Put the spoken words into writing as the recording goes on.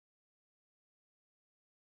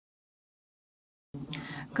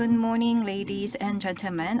Good morning, ladies and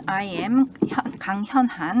gentlemen. I am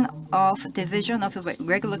Kang-Hyun of Division of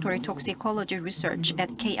Regulatory Toxicology Research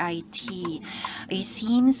at KIT. It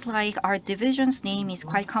seems like our division's name is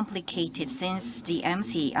quite complicated since the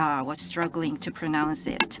MC was struggling to pronounce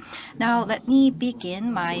it. Now, let me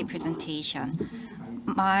begin my presentation.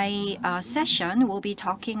 My session will be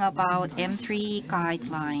talking about M3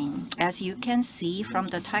 guideline. As you can see from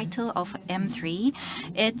the title of M3,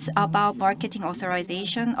 it's about marketing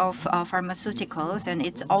authorization of pharmaceuticals, and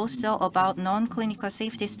it's also about non-clinical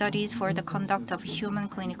safety studies for the conduct of human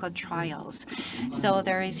clinical trials. So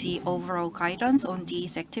there is the overall guidance on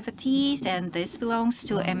these activities, and this belongs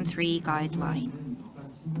to M3 guideline.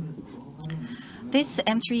 This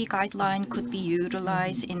M3 guideline could be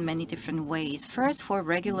utilized in many different ways. First, for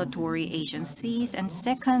regulatory agencies, and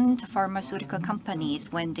second, pharmaceutical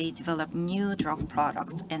companies when they develop new drug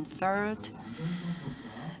products. And third,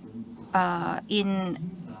 in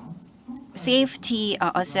safety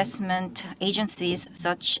assessment agencies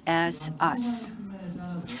such as us.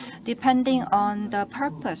 Depending on the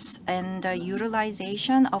purpose and the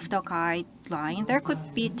utilization of the guideline, there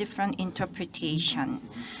could be different interpretation.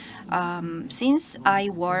 Since I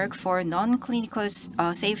work for non-clinical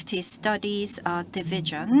safety studies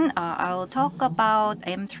division, I'll talk about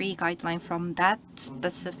M3 guideline from that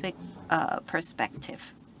specific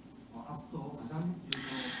perspective.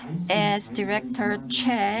 As Director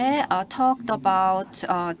Che talked about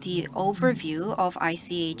the overview of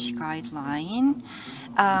ICH guideline,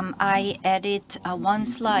 I added one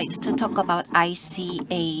slide to talk about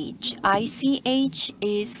ICH. ICH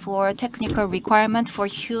is for technical requirement for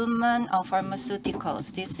human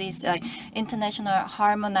pharmaceuticals. This is an international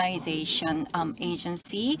harmonization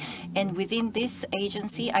agency, and within this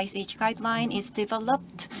agency, ICH guideline is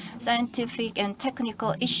developed. Scientific and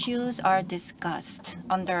technical issues are discussed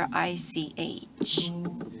under ICH.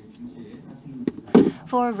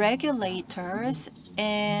 For regulators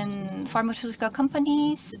and pharmaceutical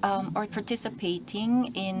companies are participating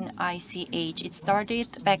in ICH. It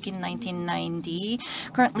started back in 1990.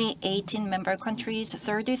 Currently, 18 member countries,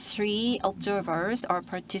 33 observers are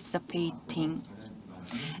participating.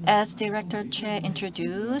 As Director Che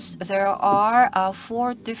introduced, there are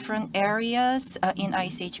 4 different areas in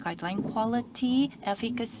ICH guideline: quality,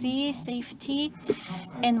 efficacy, safety,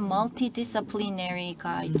 and multidisciplinary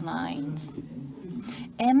guidelines.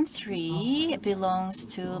 M3 belongs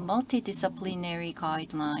to multidisciplinary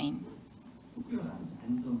guideline,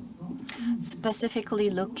 specifically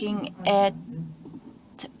looking at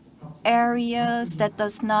areas that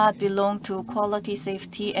does not belong to quality,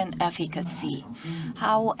 safety, and efficacy.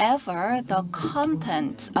 However, the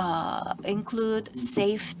contents include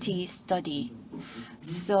safety study.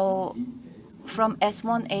 So from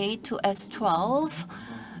S1A to S12,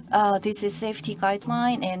 this is safety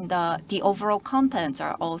guideline, and the overall contents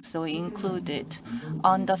are also included.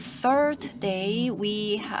 On the 3rd day,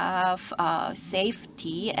 we have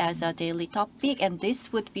safety as a daily topic, and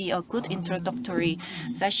this would be a good introductory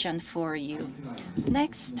session for you.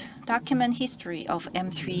 Next, document history of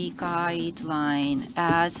M3 guideline.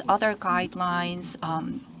 As other guidelines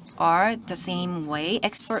are the same way,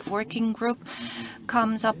 expert working group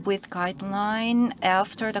comes up with guideline.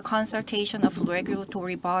 After the consultation of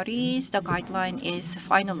regulatory bodies, the guideline is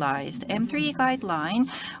finalized. M3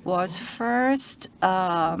 guideline was first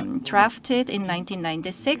drafted in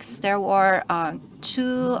 1996. There were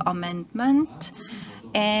 2 amendments,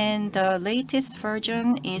 and the latest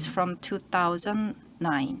version is from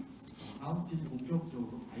 2009.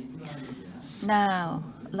 Now,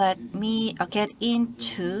 let me get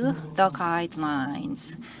into the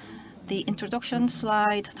guidelines. The introduction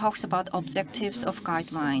slide talks about objectives of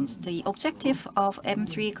guidelines. The objective of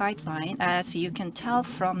M3 guideline, as you can tell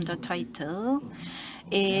from the title,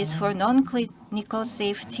 is for non-clinical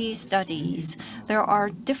safety studies. There are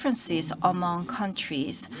differences among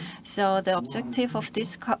countries. So the objective of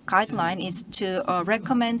this guideline is to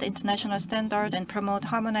recommend international standard and promote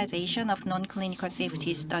harmonization of non-clinical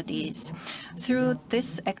safety studies. Through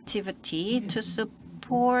this activity, to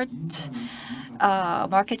support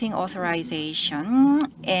marketing authorization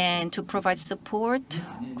and to provide support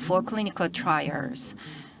for clinical trials.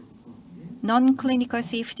 Non-clinical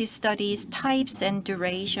safety studies types and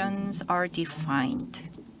durations are defined.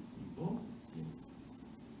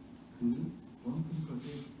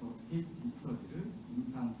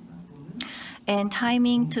 And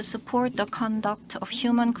timing to support the conduct of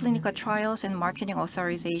human clinical trials and marketing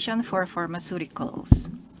authorization for pharmaceuticals.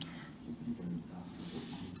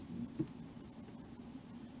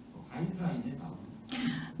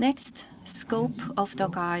 Next, scope of the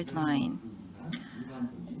guideline.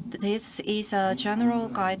 This is a general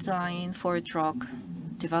guideline for drug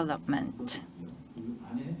development.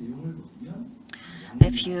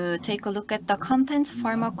 If you take a look at the contents,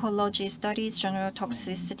 pharmacology studies, general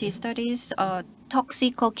toxicity studies,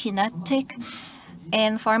 toxicokinetic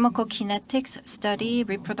and pharmacokinetics study,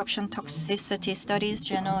 reproduction toxicity studies,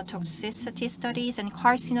 general toxicity studies, and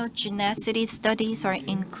carcinogenicity studies are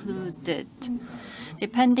included.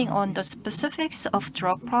 Depending on the specifics of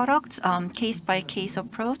drug products, case-by-case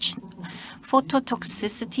approach,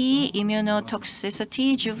 phototoxicity,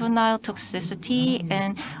 immunotoxicity, juvenile toxicity,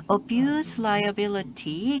 and abuse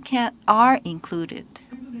liability are included.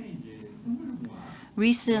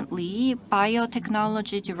 Recently,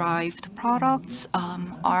 biotechnology-derived products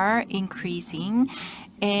are increasing,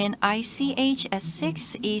 and ICH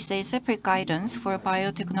S6 is a separate guidance for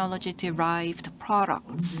biotechnology-derived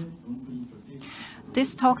products.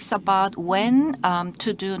 This talks about when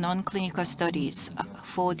to do non-clinical studies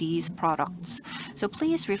for these products. So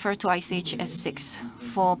please refer to ICH S6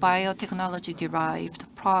 for biotechnology-derived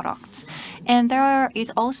products. And there is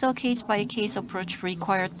also a case-by-case approach for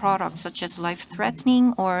required products such as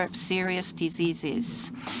life-threatening or serious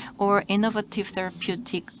diseases or innovative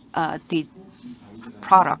therapeutic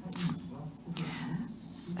products.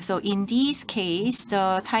 So in this case,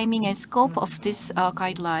 the timing and scope of this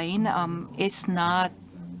guideline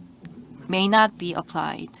may not be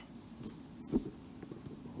applied.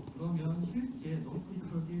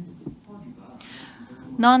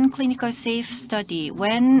 Non-clinical safe study,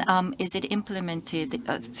 when is it implemented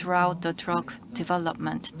throughout the drug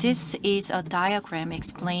development? This is a diagram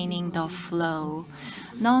explaining the flow.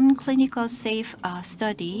 Non-clinical safe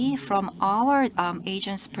study from our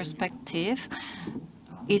agent's perspective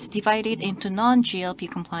is divided into non-GLP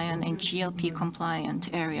compliant and GLP compliant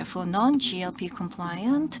area. For non-GLP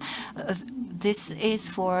compliant, this is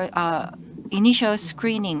for initial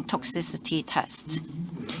screening toxicity test.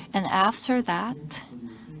 And after that,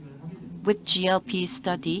 with GLP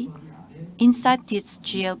study, inside this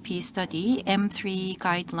GLP study, M3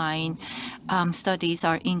 guideline studies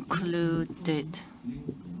are included.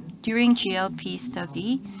 During GLP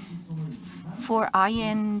study, for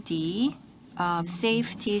IND,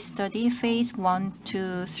 safety study phase 1,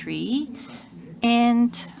 2, 3,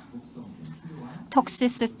 and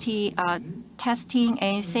toxicity testing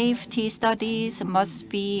and safety studies must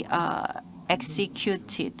be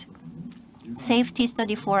executed. Safety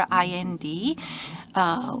study for IND,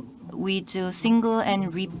 we do single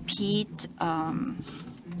and repeat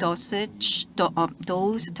dosage,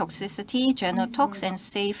 dose toxicity, genotox, and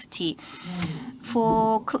safety.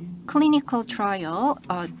 For clinical trial,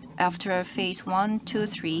 after phase 1, 2,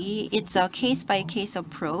 3, it's a case-by-case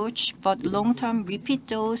approach, but long-term repeat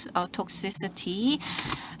dose toxicity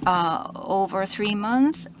over 3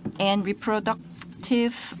 months, and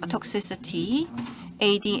reproductive toxicity,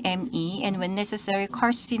 ADME, and when necessary,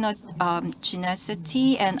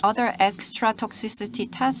 carcinogenicity and other extra toxicity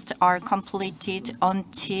tests are completed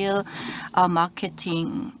until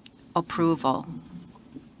marketing approval.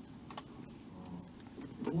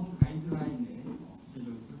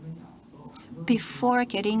 Before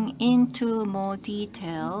getting into more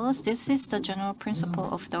details, this is the general principle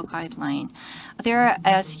of the guideline. There are,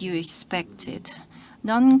 as you expected,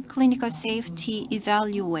 non-clinical safety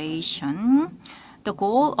evaluation. The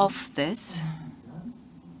goal of this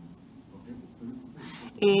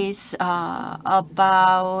is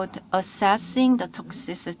about assessing the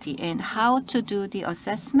toxicity and how to do the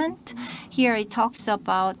assessment. Here it talks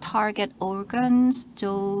about target organs,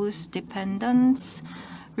 dose dependence,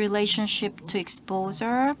 relationship to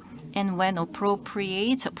exposure, and when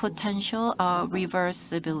appropriate, potential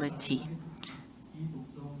reversibility.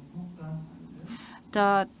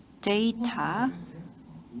 The data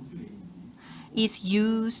is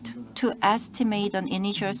used to estimate an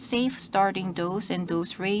initial safe starting dose and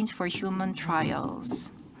dose range for human trials.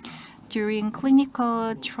 During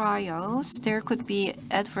clinical trials, there could be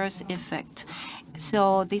adverse effect.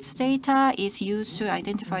 So this data is used to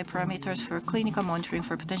identify parameters for clinical monitoring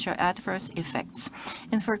for potential adverse effects.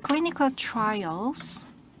 And for clinical trials,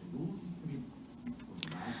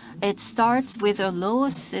 it starts with a low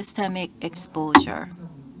systemic exposure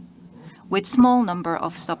with small number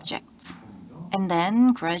of subjects, and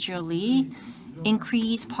then gradually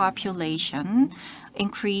increase population,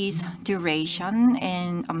 increase duration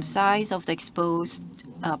and size of the exposed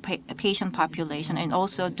patient population, and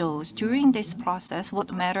also dose. During this process,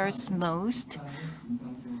 what matters most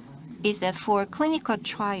is that for clinical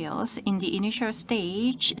trials in the initial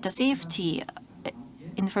stage, the safety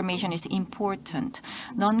information is important.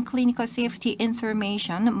 Non-clinical safety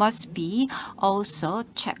information must be also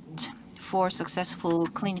checked for successful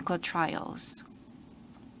clinical trials.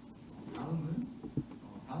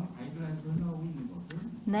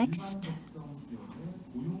 Next,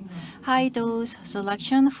 high dose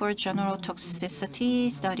selection for general toxicity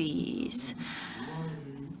studies.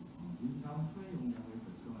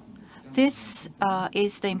 This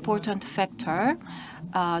is the important factor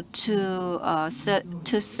to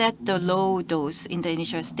set the low dose in the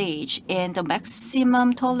initial stage, and the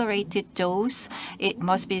maximum tolerated dose, it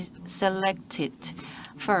must be selected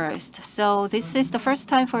first. So this is the first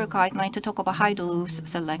time for a guideline to talk about high dose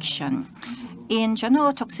selection. In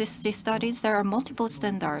general toxicity studies, there are multiple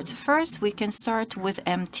standards. First, we can start with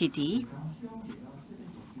MTD,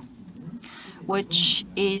 which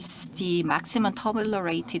is the maximum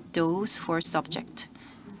tolerated dose for subject.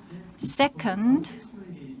 Second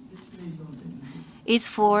is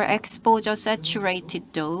for exposure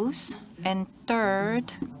saturated dose. And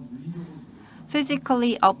third,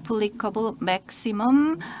 physically applicable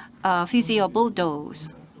maximum feasible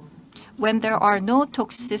dose. When there are no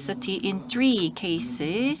toxicity in 3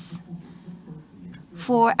 cases,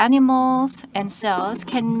 for animals and cells,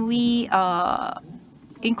 can we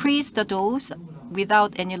increase the dose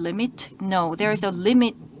without any limit? No, there is a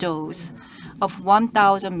limit dose of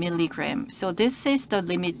 1,000 milligrams. So this is the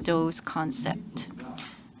limit dose concept.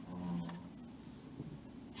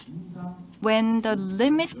 When the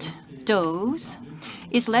limit dose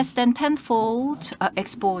is less than 10-fold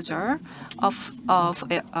exposure of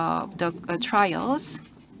the trials,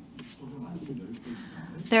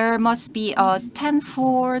 there must be a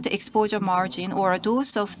 10-fold exposure margin or a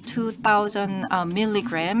dose of 2,000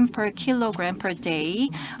 milligram per kilogram per day,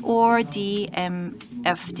 or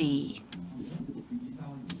DMFD.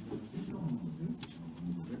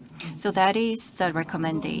 So that is the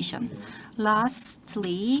recommendation.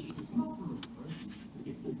 Lastly,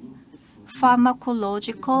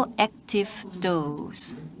 pharmacological active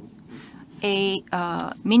dose. A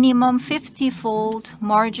minimum 50-fold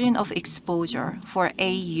margin of exposure for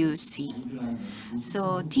AUC.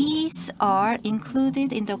 So these are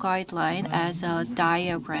included in the guideline as a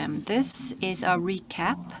diagram. This is a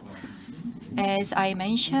recap. As I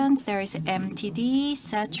mentioned, there is MTD,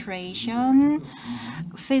 saturation,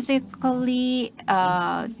 physically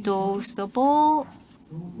dosable,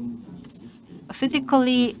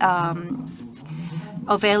 physically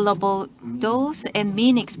available dose, and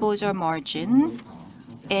mean exposure margin.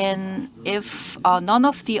 And if none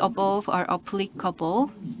of the above are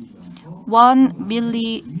applicable, 1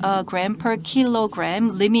 milligram per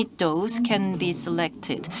kilogram limit dose can be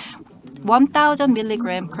selected. 1,000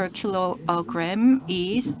 milligram per kilogram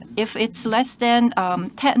is, if it's less than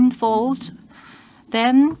 10-fold,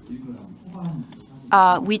 then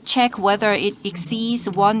we check whether it exceeds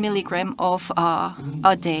 1 milligram of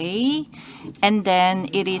a day, and then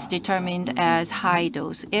it is determined as high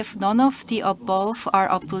dose. If none of the above are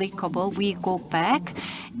applicable, we go back,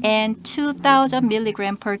 and 2,000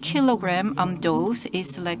 milligram per kilogram dose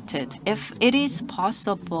is selected. If it is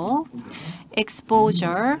possible,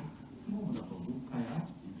 exposure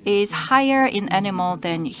is higher in animal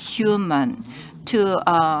than human to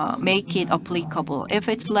make it applicable. If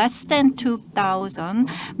it's less than 2,000,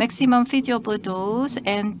 maximum feasible dose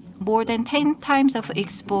and more than 10 times of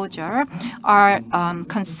exposure are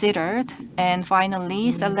considered, and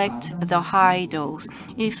finally select the high dose.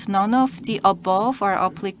 If none of the above are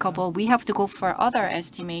applicable, we have to go for other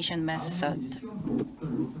estimation method.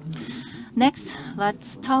 Next,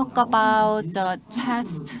 let's talk about the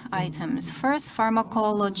test items. First,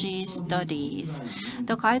 pharmacology studies.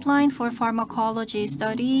 The guideline for pharmacology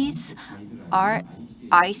studies are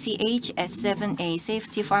ICH S7A,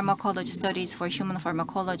 Safety Pharmacology Studies for Human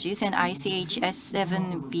Pharmacologists, and ICH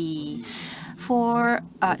S7B.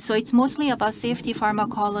 So it's mostly about safety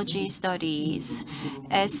pharmacology studies.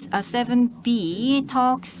 S7B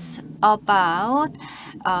talks about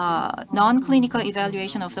non-clinical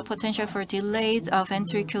evaluation of the potential for delayed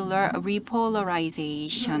ventricular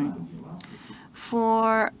repolarization.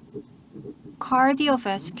 For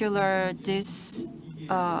cardiovascular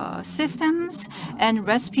systems and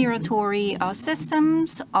respiratory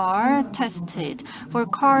systems are tested. For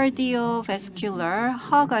cardiovascular,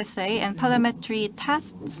 Hog assay and telemetry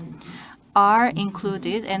tests are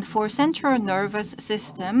included, and for central nervous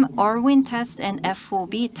system, Irwin test and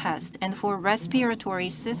FOB test, and for respiratory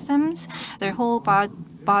systems, their whole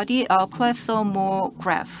body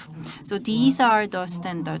plethysmograph. So these are the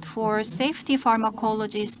standard. For safety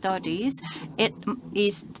pharmacology studies, it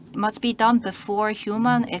must be done before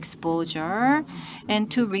human exposure, and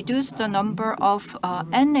to reduce the number of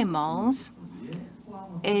animals,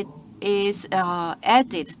 it is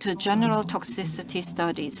added to general toxicity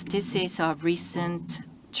studies. This is a recent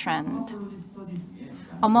trend.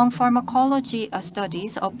 Among pharmacology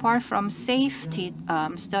studies, apart from safety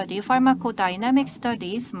study, pharmacodynamic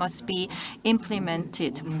studies must be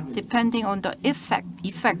implemented. Depending on the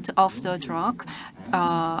effect of the drug,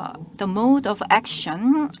 the mode of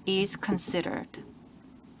action is considered.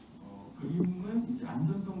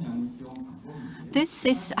 This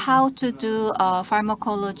is how to do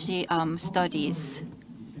pharmacology studies.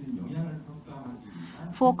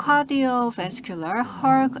 For cardiovascular,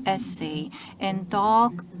 HERG assay and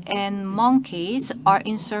dog and monkeys are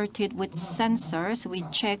inserted with sensors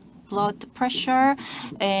which check blood pressure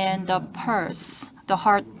and the pulse, the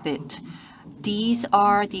heartbeat. These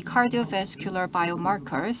are the cardiovascular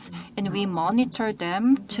biomarkers, and we monitor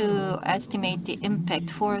them to estimate the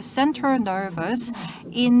impact. For central nervous,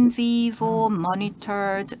 in vivo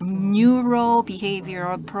monitored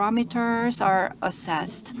neurobehavioral parameters are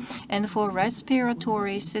assessed. And for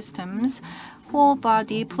respiratory systems, whole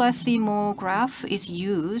body plethysmograph is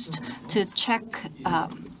used to check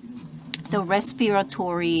the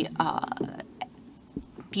respiratory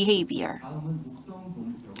behavior.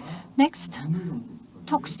 Next,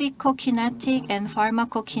 toxicokinetic and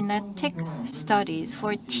pharmacokinetic studies.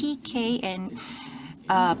 For TK and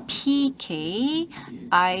PK,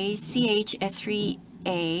 ICH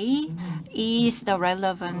Guideline is the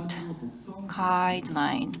relevant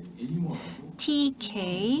guideline.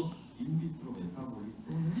 TK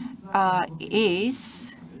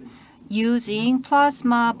is using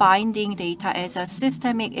plasma binding data as a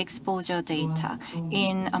systemic exposure data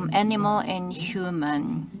in animal and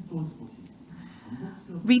human.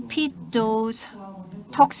 Repeat dose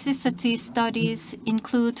toxicity studies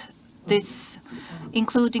include this,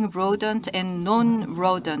 including rodent and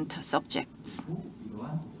non-rodent subjects.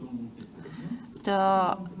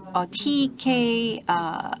 The TK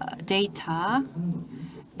data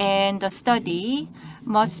and the study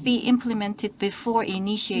must be implemented before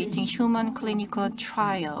initiating human clinical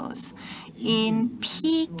trials. In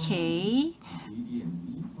PK,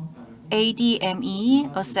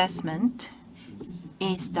 ADME assessment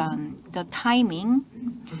is done. The timing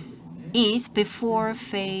is before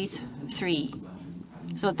phase 3.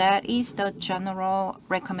 So that is the general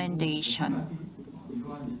recommendation.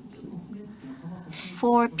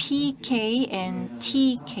 For PK and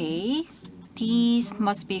TK, these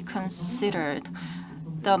must be considered.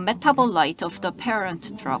 The metabolite of the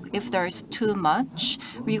parent drug, if there is too much.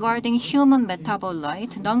 Regarding human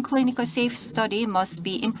metabolite, non-clinical safe study must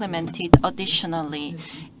be implemented additionally.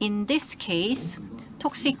 In this case,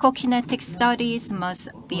 toxicokinetic studies must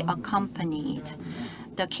be accompanied.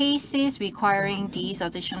 The cases requiring these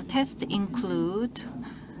additional tests include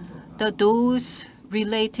the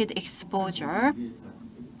dose-related exposure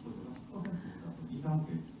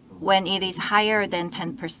when it is higher than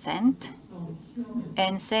 10%.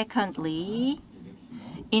 And secondly,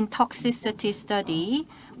 in toxicity study,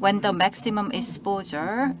 when the maximum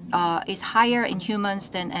exposure is higher in humans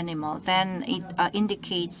than animal, then it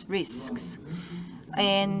indicates risks.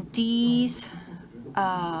 And these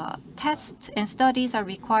tests and studies are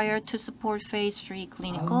required to support phase 3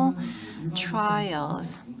 clinical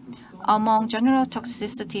trials. Among general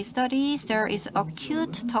toxicity studies, there is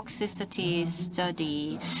acute toxicity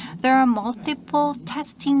study. There are multiple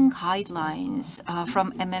testing guidelines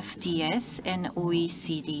from MFDS and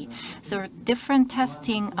OECD. So different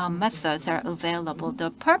testing methods are available. The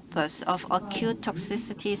purpose of acute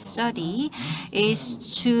toxicity study is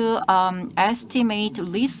to estimate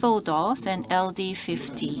lethal dose and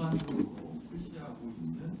LD50.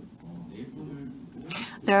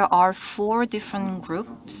 There are 4 different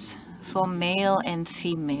groups for male and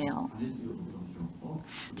female.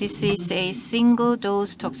 This is a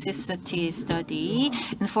single-dose toxicity study.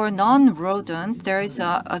 And for non-rodent, there is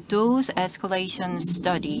a dose escalation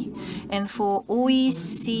study. And for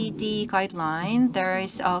OECD guideline, there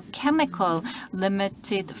is a chemical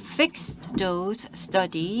limited fixed dose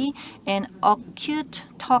study and acute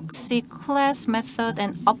toxic class method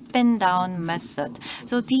and up and down method.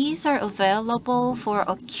 So these are available for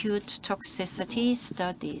acute toxicity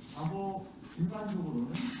studies.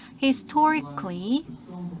 Historically,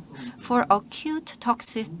 for acute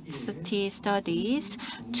toxicity studies,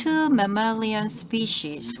 2 mammalian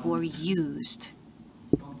species were used.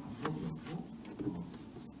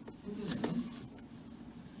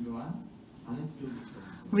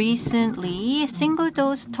 Recently,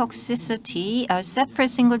 single-dose toxicity,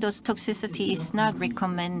 separate single-dose toxicity is not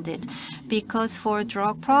recommended because for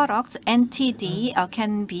drug products, NTD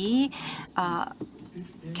can be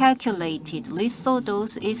calculated. Lethal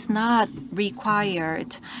dose is not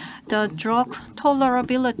required. the drug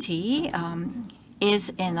tolerability is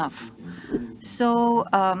enough. So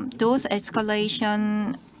dose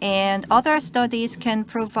escalation and other studies can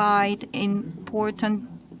provide important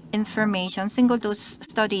information. Single dose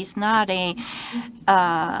study is not a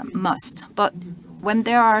must, but when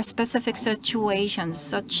there are specific situations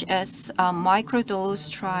such as microdose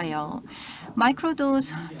trial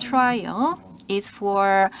is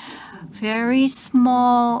for very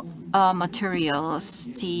small materials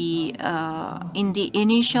in the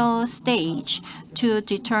initial stage to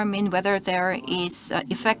determine whether there is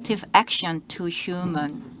effective action to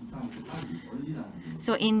human.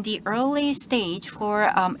 So in the early stage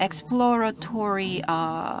for exploratory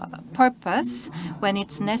purpose, when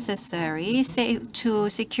it's necessary to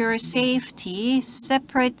secure safety,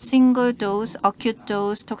 separate single-dose,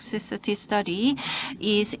 acute-dose toxicity study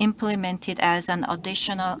is implemented as an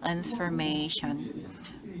additional information.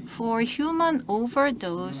 For human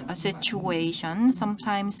overdose situation,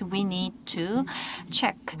 sometimes we need to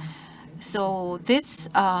check. So this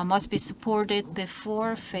must be supported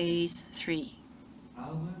before phase 3.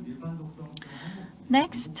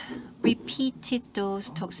 Next, repeated dose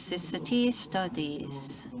toxicity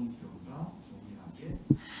studies.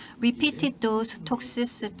 Repeated dose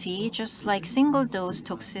toxicity, just like single dose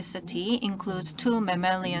toxicity, includes 2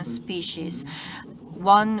 mammalian species,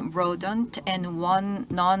 1 rodent and 1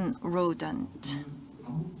 non-rodent.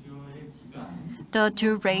 The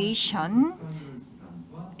duration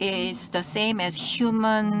is the same as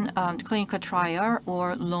human clinical trial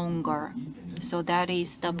or longer. So that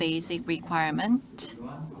is the basic requirement.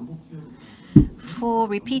 For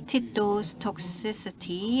repeated dose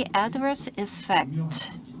toxicity, adverse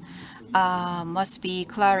effect must be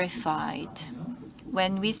clarified.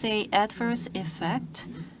 When we say adverse effect,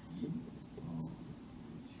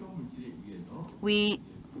 we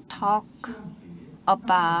talk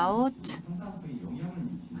about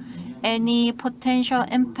any potential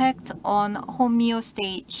impact on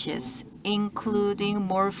homeostasis, including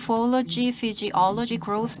morphology, physiology,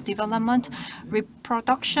 growth, development,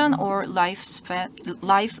 reproduction, or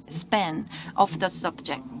lifespan of the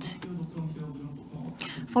subject.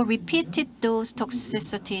 For repeated dose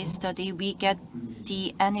toxicity study, we get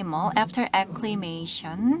the animal after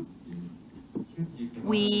acclimation.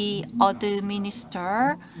 We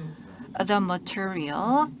administer the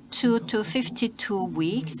material 2 to 52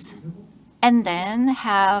 weeks and then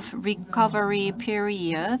have recovery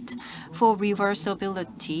period for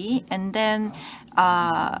reversibility, and then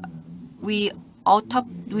we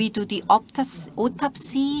do the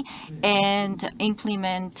autopsy and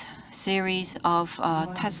implement series of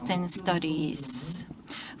testing studies.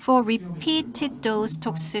 For repeated dose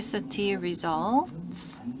toxicity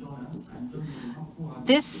results,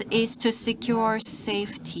 this is to secure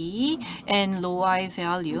safety, and low-I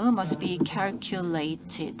value must be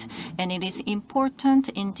calculated, and it is important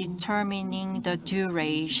in determining the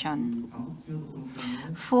duration.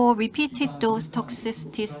 For repeated dose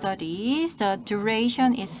toxicity studies, the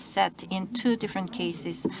duration is set in 2 different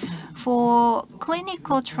cases. For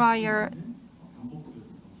clinical trial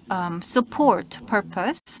support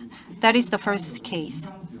purpose, that is the first case.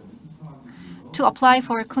 To apply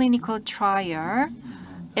for a clinical trial,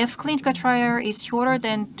 if clinical trial is shorter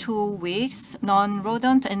than 2 weeks,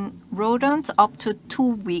 non-rodent and rodent up to 2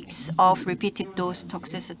 weeks of repeated dose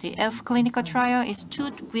toxicity. If clinical trial is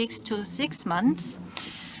 2 weeks to 6 months,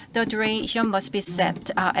 the duration must be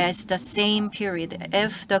set as the same period.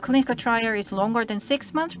 If the clinical trial is longer than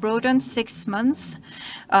 6 months, rodent 6 months,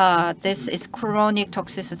 this is chronic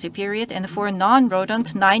toxicity period, and for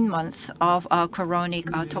non-rodent 9 months of chronic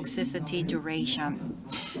toxicity duration.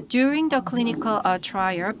 During the clinical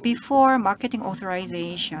trial, before marketing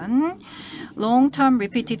authorization, long-term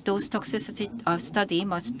repeated dose toxicity study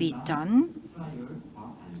must be done.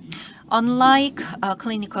 Unlike a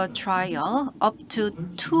clinical trial, up to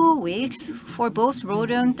 2 weeks for both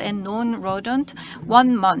rodent and non-rodent,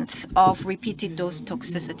 1 month of repeated dose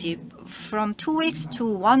toxicity. From 2 weeks to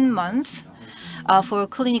 1 month for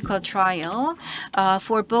clinical trial,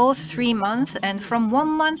 for both 3 months, and from 1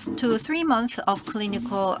 month to 3 months of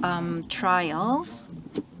clinical trials,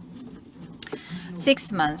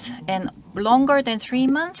 6 months, and longer than 3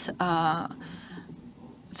 months,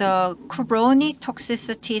 the chronic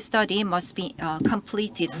toxicity study must be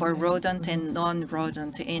completed for rodent and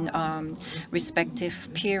non-rodent in respective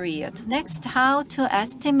period. Next, how to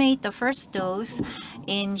estimate the first dose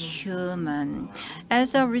in human.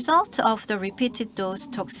 As a result of the repeated dose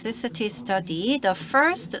toxicity study, the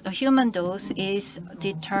first human dose is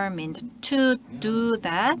determined. To do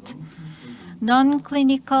that,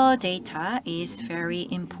 Non-clinical data is very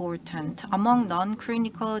important. Among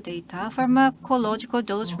non-clinical data, pharmacological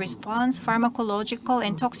dose response, pharmacological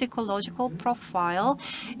and toxicological profile,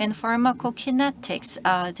 and pharmacokinetics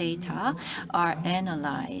data are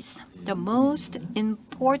analyzed. The most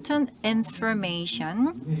important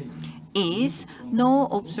information is no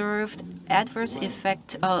observed adverse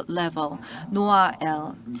effect level,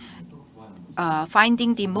 NOAEL.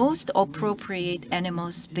 Finding the most appropriate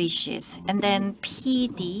animal species, and then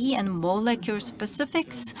PD and molecule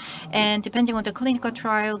specifics, and depending on the clinical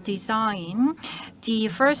trial design, the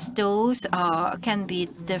first dose can be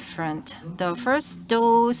different. The first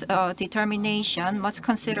dose determination must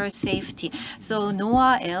consider safety. So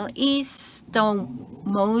NOAEL is the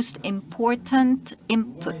most important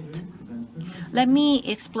input. Let me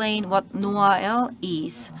explain what NOAEL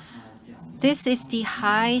is. This is the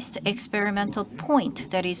highest experimental point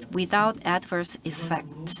that is without adverse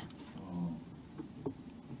effect.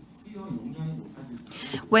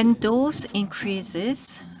 When dose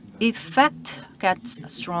increases, effect gets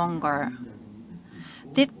stronger.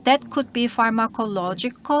 That could be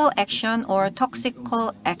pharmacological action or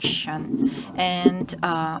toxical action. And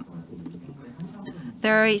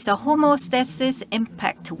there is a homeostasis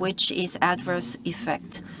impact, which is adverse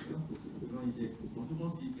effect.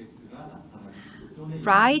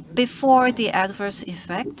 Right before the adverse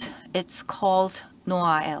effect, it's called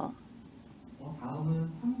NOAEL.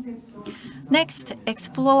 Next,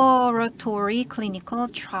 exploratory clinical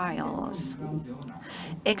trials.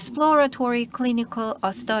 Exploratory clinical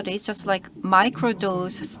studies, just like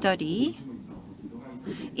microdose study,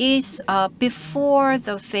 is before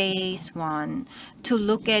the phase 1 to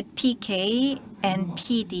look at PK and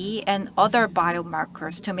PD and other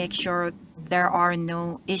biomarkers to make sure there are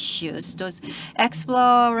no issues. Those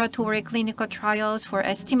exploratory clinical trials for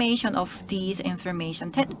estimation of these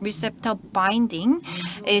information, TET receptor binding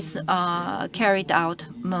is carried out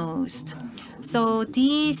most. So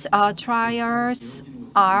these trials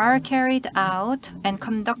are carried out and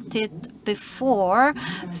conducted before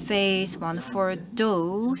phase 1 for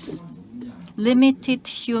dose. Limited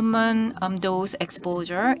human dose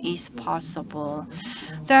exposure is possible.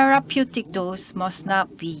 Therapeutic dose must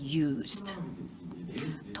not be used.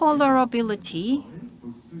 Tolerability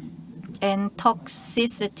and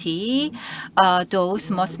toxicity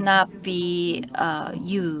dose must not be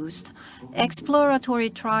used. Exploratory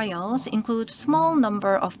trials include small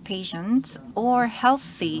number of patients or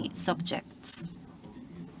healthy subjects.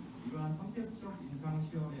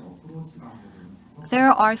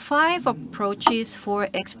 There are 5 approaches for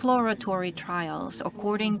exploratory trials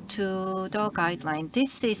according to the guideline.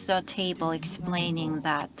 This is a table explaining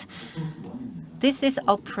that. This is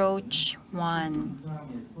approach 1.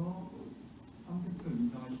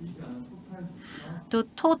 The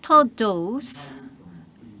total dose,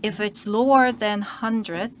 if it's lower than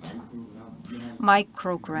 100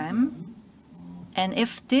 microgram, and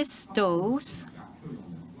if this dose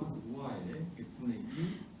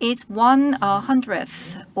is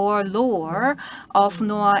 1/100th or lower of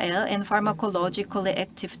NOAEL and pharmacologically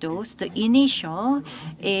active dose, the initial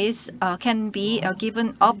is can be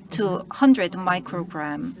given up to 100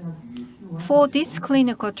 microgram. For this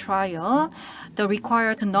clinical trial, the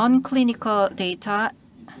required non-clinical data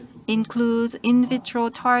includes in vitro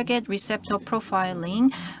target receptor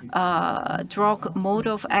profiling, drug mode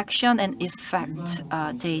of action, and effect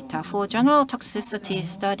data. For general toxicity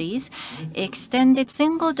studies, extended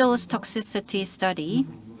single-dose toxicity study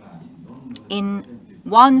in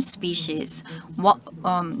one species,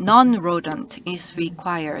 non-rodent, is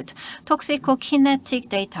required. Toxicokinetic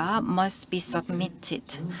data must be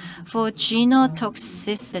submitted. For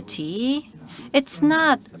genotoxicity, it's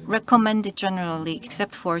not recommended generally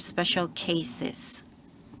except for special cases.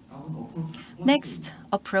 Next,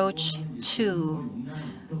 approach 2.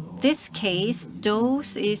 This case,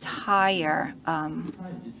 dose is higher.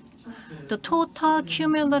 The total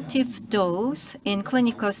cumulative dose in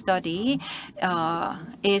clinical study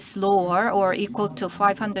is lower or equal to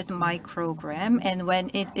 500 microgram, and when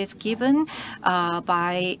it is given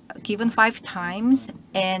 5 times,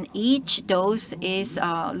 and each dose is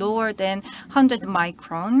lower than 100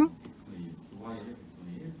 micron,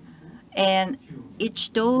 and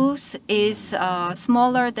each dose is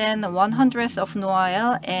smaller than 1/100th of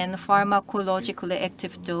NOAEL and pharmacologically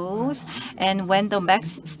active dose, and when the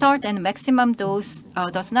start and maximum dose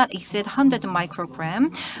does not exceed 100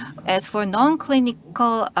 microgram. As for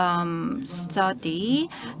non-clinical study,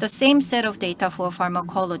 the same set of data for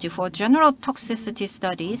pharmacology. For general toxicity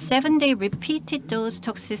studies, 7-day repeated dose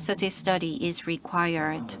toxicity study is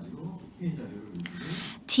required.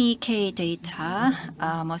 TK data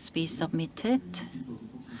must be submitted.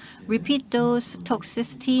 Repeat dose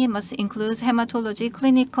toxicity must include hematology,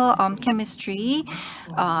 clinical chemistry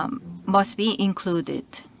must be included.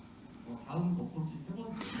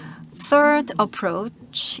 Third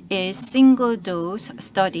approach is single dose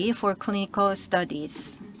study for clinical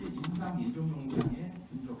studies.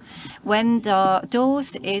 When the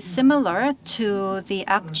dose is similar to the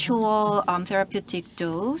actual therapeutic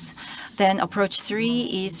dose, then approach 3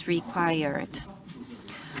 is required.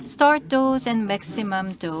 Start dose and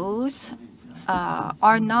maximum dose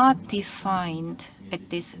are not defined at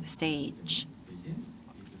this stage.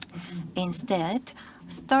 Instead,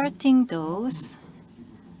 starting dose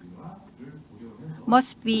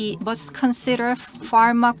must consider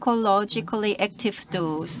pharmacologically active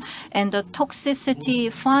dose, and the toxicity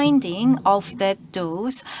finding of that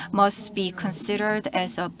dose must be considered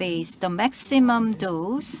as a base. The maximum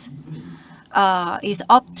dose is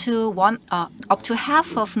up to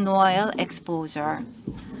half of NOAEL exposure.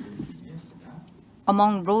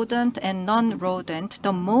 Among rodent and non-rodent,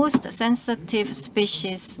 the most sensitive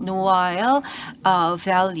species NOAEL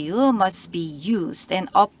value must be used, and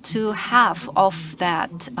up to half of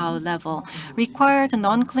that level. Required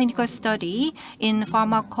non-clinical study in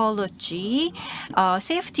pharmacology,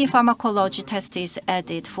 safety pharmacology test is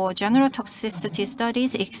added. For general toxicity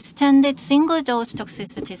studies, extended single-dose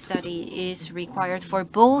toxicity study is required for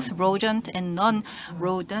both rodent and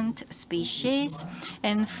non-rodent species.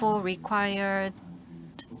 And for required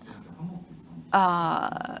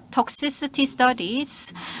toxicity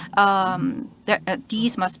studies,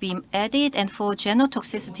 these must be added, and for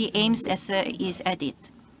genotoxicity, AIMS is added.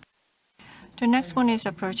 The next one is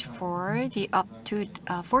approach 4, the up to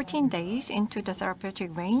 14 days into the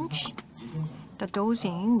therapeutic range. The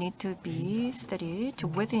dosing need to be studied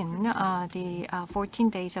within the 14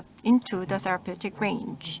 days into the therapeutic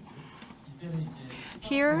range.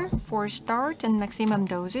 Here, for start and maximum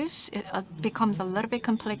doses, it becomes a little bit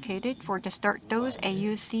complicated. For the start dose,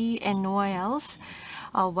 AUC and NOAELs,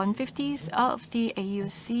 1/50 of the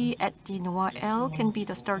AUC at the NOAEL can be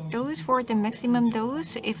the start dose. For the maximum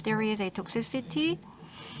dose, if there is a toxicity,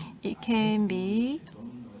 it can be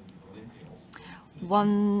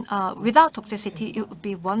without toxicity, it would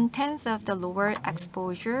be 1/10 of the lower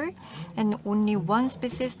exposure, and only one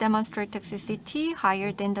species demonstrate toxicity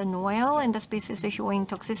higher than the NOAEL, and the species is showing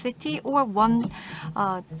toxicity, or 1/2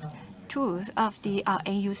 of the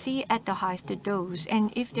AUC at the highest dose.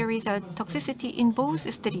 And if there is a toxicity in both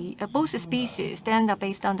species, then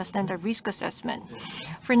based on the standard risk assessment.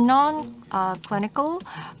 For non-clinical,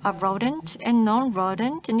 rodent and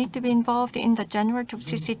non-rodent need to be involved in the general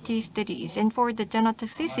toxicity studies. And for the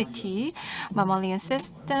genotoxicity, mammalian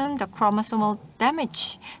system, the chromosomal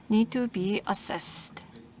damage need to be assessed.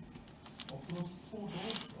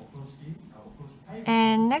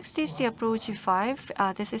 And next is the approach 5.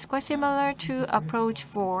 This is quite similar to approach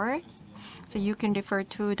 4. So you can refer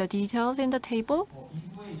to the details in the table.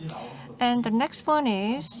 And the next one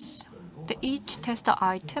is each test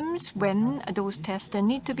items when those tests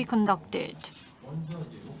need to be conducted.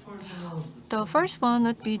 The first one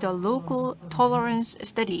would be the local tolerance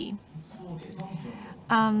study.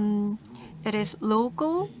 It is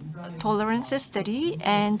local tolerance study,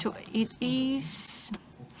 and it is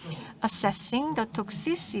assessing the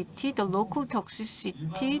toxicity, the local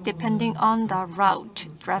toxicity, depending on the route,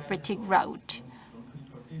 therapeutic route.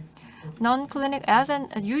 Non-clinical,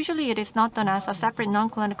 usually it is not done as a separate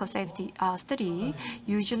non-clinical safety study.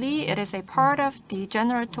 Usually it is a part of the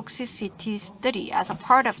general toxicity study as a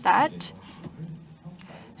part of that.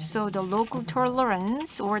 So the local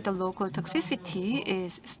tolerance or the local toxicity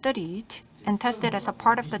is studied and tested as a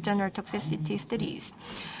part of the general toxicity studies.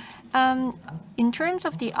 In terms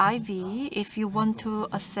of the IV, if you want to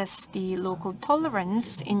assess the local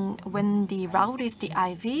tolerance when the route is the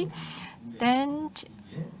IV, then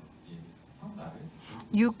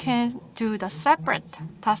you can do the separate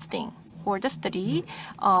testing or the study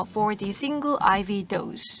for the single IV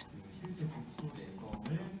dose.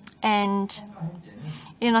 And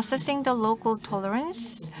in assessing the local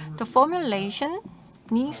tolerance, the formulation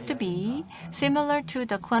needs to be similar to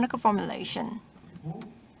the clinical formulation.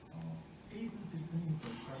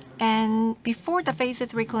 And before the phase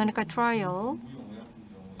 3 clinical trial,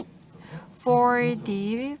 for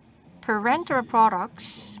the parenteral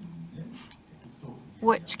products,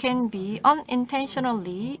 which can be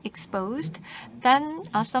unintentionally exposed, then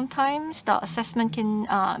sometimes the assessment can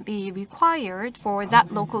be required for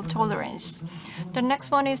that local tolerance. The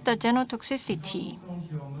next one is the genotoxicity.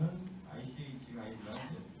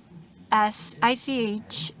 as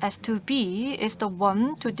ICH S2B is the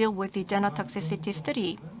one to deal with the genotoxicity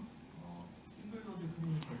study.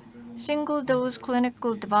 Single-dose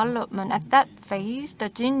clinical development at that phase, the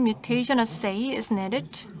gene mutation assay is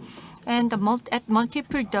needed, and at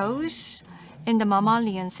multiple dose in the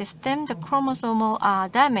mammalian system, the chromosomal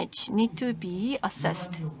damage need to be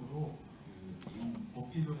assessed.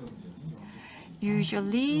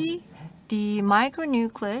 Usually, the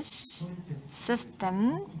micronucleus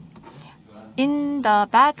system in the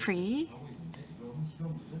battery,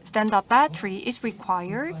 standard battery, is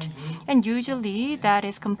required, and usually that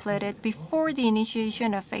is completed before the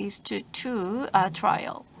initiation of phase 2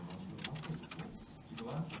 trial.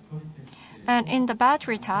 And in the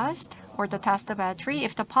battery test, or the tester battery,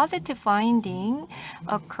 if the positive finding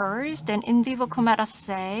occurs, then in vivo COMET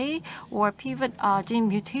assay or pivot gene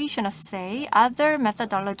mutation assay, other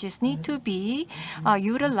methodologies need to be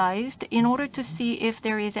utilized in order to see if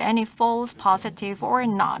there is any false positive or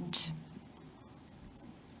not.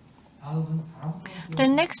 The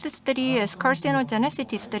next study is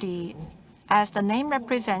carcinogenicity study. As the name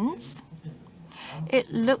represents,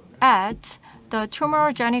 it looks at the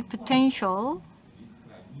tumorigenic potential,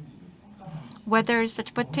 whether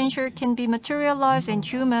such potential can be materialized in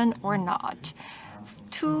human or not.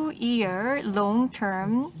 2-year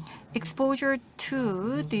long-term exposure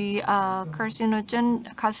to the carcinogens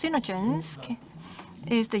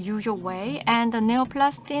is the usual way, and the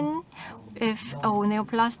neoplastin, if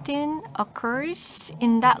neoplastin occurs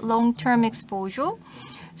in that long-term exposure,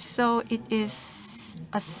 so it is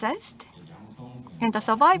assessed, and the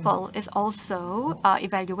survival is also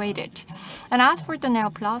evaluated. And as for the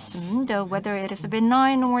neoplasm, whether it is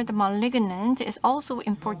benign or the malignant is also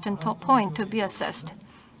important point to be assessed.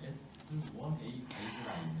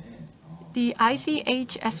 The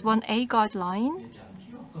ICH S1A guideline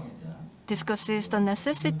discusses the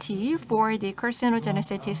necessity for the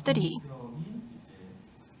carcinogenicity study.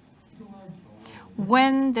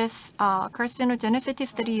 When this carcinogenicity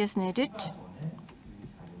study is needed,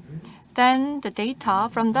 then the data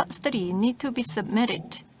from that study need to be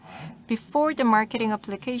submitted before the marketing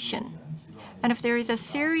application. And if there is a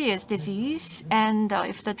serious disease, and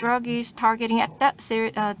if the drug is targeting at that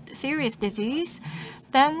serious disease,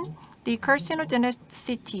 then the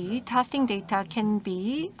carcinogenicity testing data can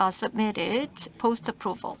be submitted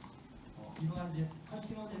post-approval.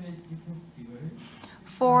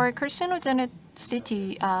 For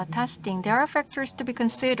carcinogenicity testing, there are factors to be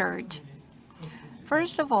considered.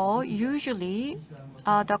 First of all, usually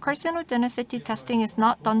the carcinogenicity testing is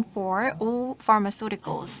not done for all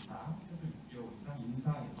pharmaceuticals.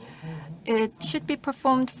 It should be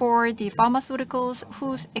performed for the pharmaceuticals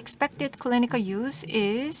whose expected clinical use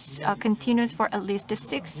is continuous for at least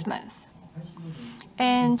 6 months.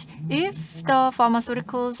 And if the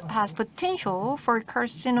pharmaceuticals has potential for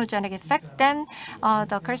carcinogenic effect, then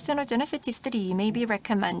the carcinogenicity study may be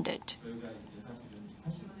recommended.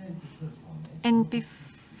 And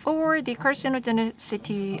before the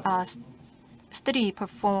carcinogenicity study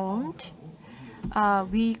performed,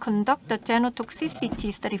 we conduct the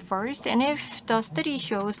genotoxicity study first, and if the study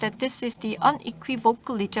shows that this is the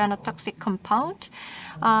unequivocally genotoxic compound,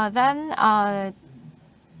 then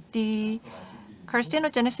the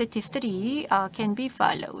carcinogenicity study can be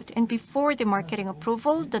followed. And before the marketing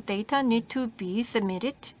approval, the data need to be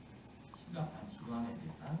submitted.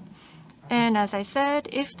 And as I said,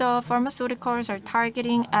 if the pharmaceuticals are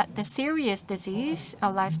targeting at the serious disease, a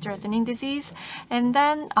life-threatening disease, and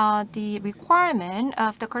then the requirement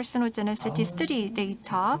of the carcinogenicity study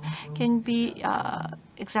data can be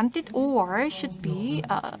exempted or should be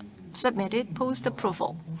submitted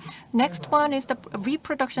post-approval. Next one is the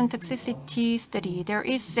reproduction toxicity study. There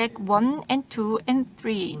is SEG 1 and 2 and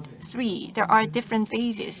 3. There are different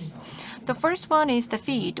phases. The first one is the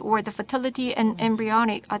FEED, or the fertility and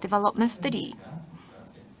embryonic development study.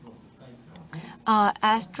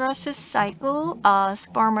 Estrus cycle,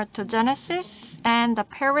 spermatogenesis, and the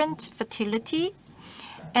parent fertility,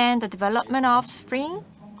 and the development of offspring.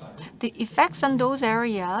 The effects on those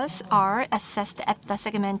areas are assessed at the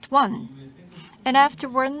segment 1. And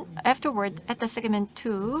afterward at the segment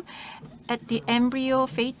 2, at the embryo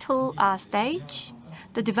fetal stage,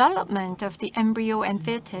 the development of the embryo and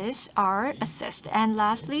fetus are assessed. And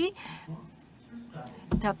lastly,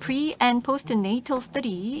 the pre- and postnatal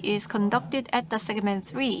study is conducted at the segment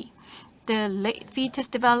 3. The late fetus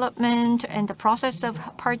development and the process of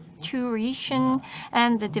parturition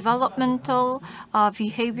and the developmental,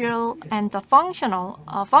 behavioral, and the functional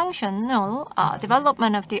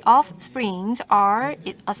development of the offsprings are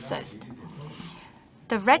assessed.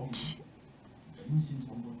 The red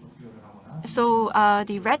So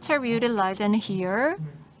the rats are utilized in here.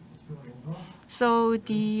 So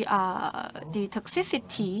the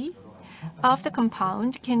toxicity of the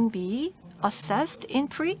compound can be assessed in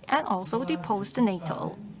pre and also the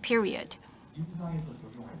postnatal period.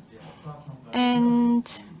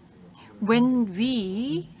 And when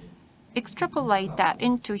we extrapolate that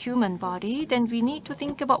into human body, then we need to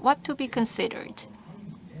think about what to be considered.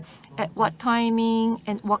 At what timing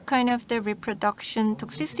and what kind of the reproduction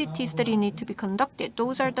toxicity study need to be conducted.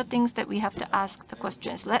 Those are the things that we have to ask the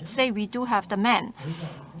questions. Let's say we do have the men.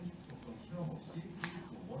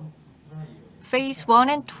 Phase 1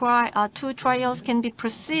 and 2 trials can be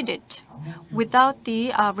proceeded without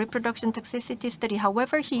the reproduction toxicity study.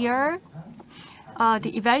 However, here,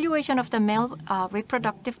 the evaluation of the male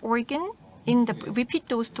reproductive organ in the repeat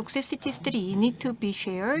dose toxicity study need to be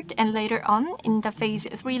shared, and later on in the phase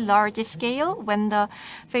 3 large scale, when the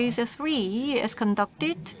phase 3 is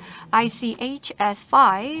conducted, ICH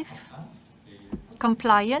S5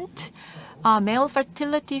 compliant male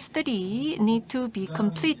fertility study need to be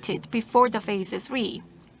completed before the phase 3.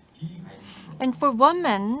 And for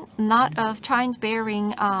women not of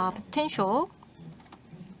childbearing potential,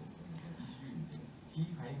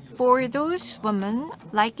 for those women,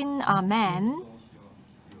 like in men,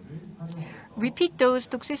 repeat dose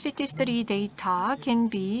toxicity study data can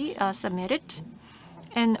be submitted.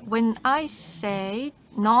 And when I say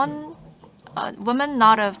women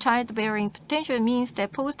not of childbearing potential, means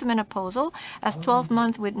that postmenopausal as 12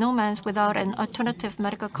 months with no mens without an alternative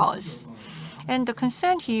medical cause. And the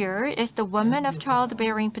concern here is the women of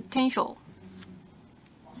childbearing potential.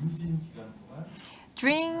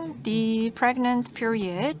 During the pregnant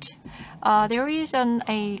period, there is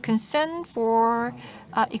a concern for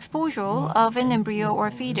exposure of an embryo or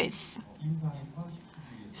fetus.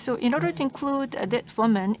 So in order to include this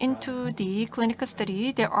woman into the clinical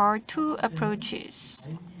study, there are two approaches.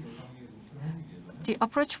 The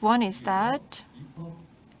approach one is that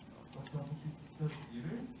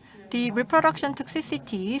the reproduction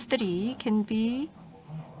toxicity study can be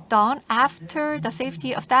done after the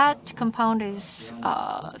safety of that compound is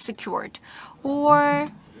secured. Or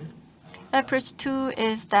approach 2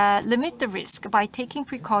 is that limit the risk by taking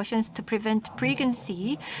precautions to prevent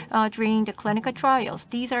pregnancy during the clinical trials.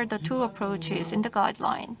 These are the two approaches in the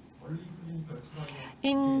guideline.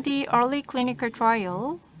 In the early clinical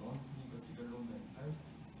trial,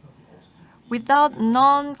 without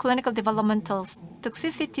non-clinical developmental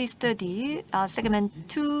toxicity study, segment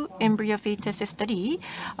 2 embryo fetus study,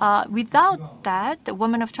 without that, the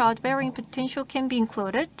woman of childbearing potential can be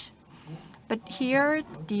included. But here,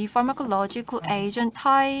 the pharmacological agent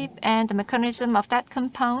type and the mechanism of that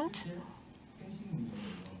compound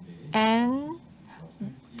and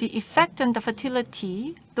the effect on the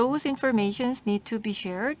fertility, those informations need to be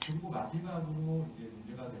shared.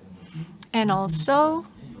 And also,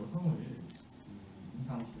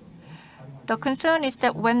 the concern is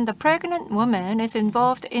that when the pregnant woman is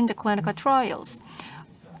involved in the clinical trials,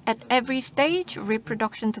 at every stage,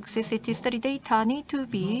 reproduction toxicity study data need to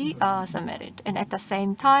be submitted. And at the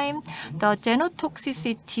same time, the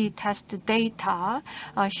genotoxicity test data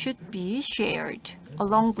should be shared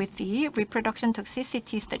along with the reproduction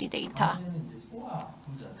toxicity study data.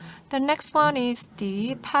 The next one is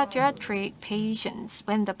the pediatric patients.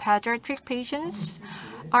 When the pediatric patients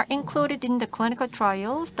are included in the clinical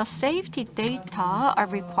trials, the safety data are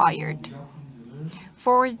required.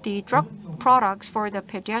 For the drug products for the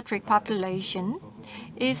pediatric population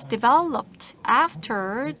is developed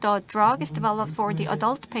after the drug is developed for the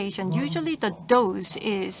adult patient. Usually the dose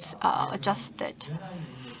is adjusted.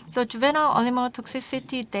 So juvenile animal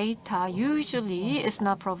toxicity data usually is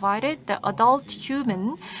not provided. The adult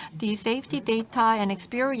human, the safety data and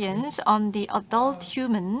experience on the adult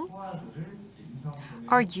human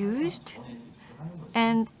are used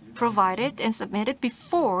and provided and submitted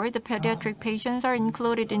before the pediatric patients are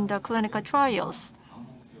included in the clinical trials.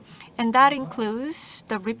 And that includes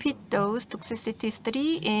the repeat dose toxicity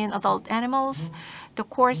study in adult animals, the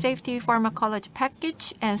core safety pharmacology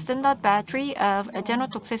package, and standard battery of a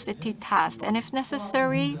genotoxicity test. And if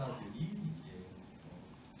necessary,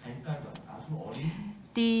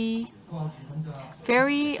 the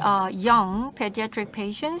very young pediatric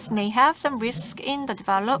patients may have some risk in the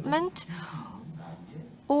development,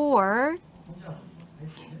 or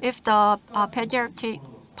if the pediatric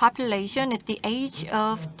population is the age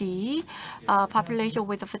of the population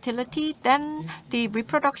with the fertility, then the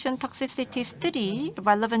reproduction toxicity study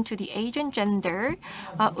relevant to the age and gender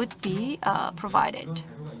would be provided.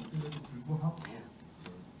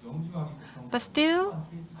 But still,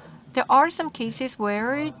 there are some cases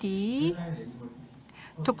where the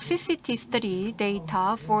toxicity study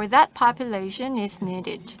data for that population is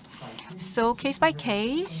needed. So case by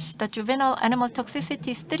case, the juvenile animal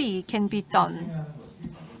toxicity study can be done.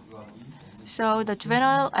 So the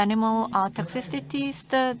juvenile animal toxicity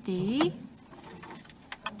study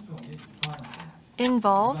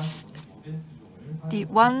involves the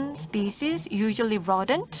one species, usually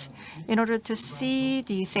rodent, in order to see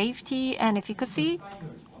the safety and efficacy.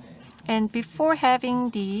 And before having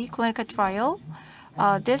the clinical trial,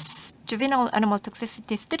 this juvenile animal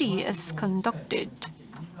toxicity study is conducted.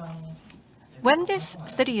 When this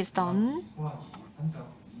study is done,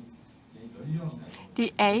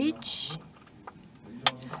 the age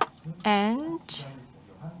and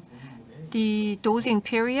the dosing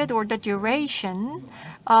period or the duration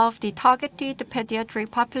of the targeted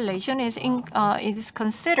pediatric population is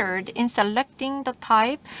considered in selecting the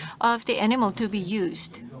type of the animal to be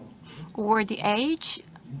used or the age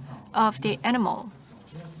of the animal.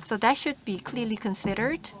 So that should be clearly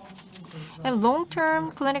considered. And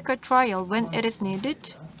long-term clinical trial when it is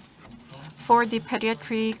needed for the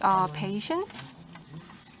pediatric patients.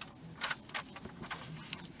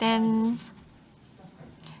 Then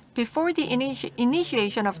before the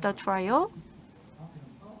initiation of the trial,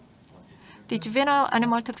 the juvenile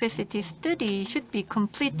animal toxicity study should be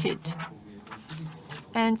completed.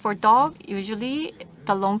 And for dog, usually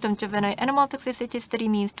the long-term juvenile animal toxicity study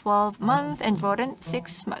means 12 months and rodent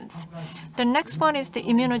 6 months. The next one is the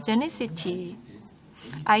immunogenicity.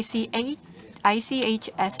 ICH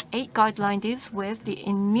S8 guideline deals with the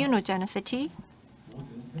immunogenicity.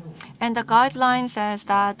 And the guideline says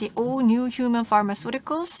that all new human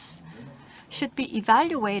pharmaceuticals should be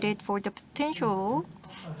evaluated for the potential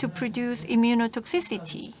to produce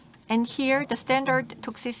immunotoxicity. And here, the standard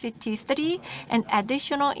toxicity study and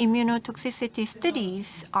additional immunotoxicity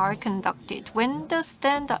studies are conducted. When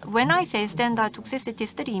I say standard toxicity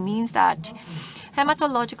study, means that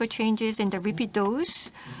hematological changes in the repeat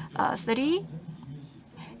dose study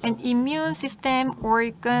and immune system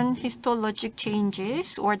organ histologic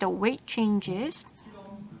changes or the weight changes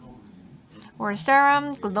or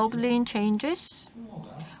serum globulin changes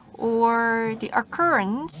or the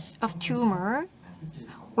occurrence of tumor,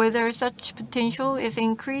 whether such potential is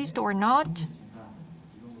increased or not,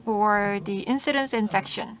 or the incidence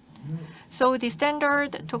infection. So the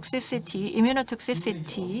standard toxicity,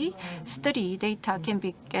 immunotoxicity study data can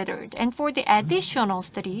be gathered. And for the additional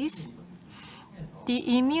studies,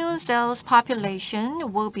 the immune cells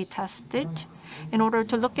population will be tested in order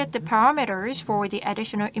to look at the parameters for the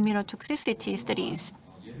additional immunotoxicity studies.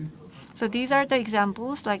 So these are the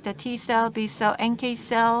examples like the T cell, B cell, NK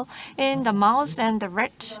cell in the mouse and the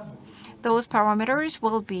rat. Those parameters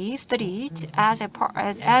will be studied as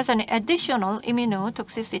an additional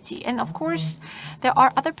immunotoxicity. And of course, there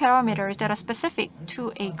are other parameters that are specific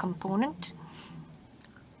to a component.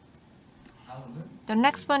 The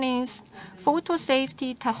next one is photo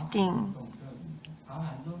safety testing.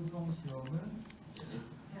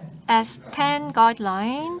 S10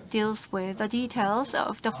 guideline deals with the details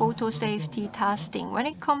of the photo safety testing. When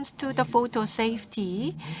it comes to the photo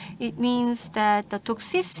safety, it means that the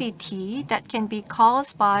toxicity that can be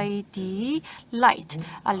caused by the light,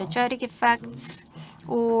 allergenic effects,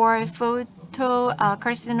 or photo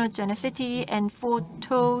carcinogenicity and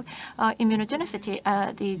photo immunogenicity,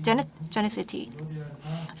 the genicity.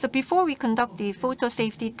 So before we conduct the photo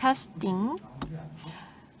safety testing,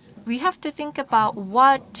 we have to think about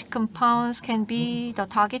what compounds can be the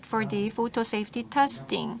target for the photo safety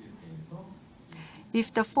testing.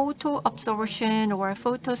 If the photo absorption or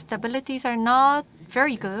photo stabilities are not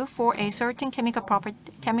very good for a certain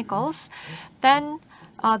chemicals, then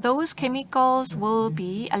those chemicals will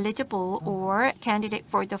be eligible or candidate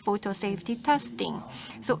for the photo safety testing.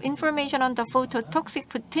 So information on the phototoxic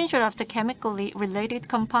potential of the chemically related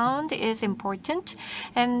compound is important,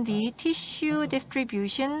 and the tissue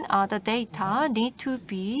distribution, the data need to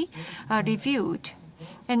be reviewed.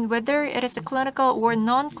 And whether it is a clinical or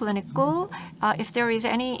non-clinical, if there is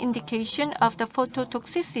any indication of the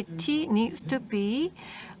phototoxicity needs to be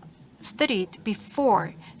studied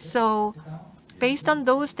before. So based on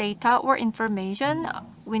those data or information,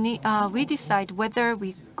 we decide whether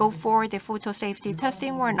we go for the photo safety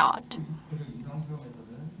testing or not.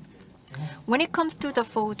 When it comes to the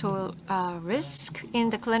photo risk in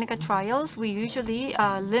the clinical trials, we usually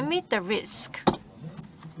limit the risk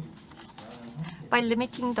by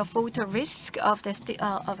limiting the photo risk of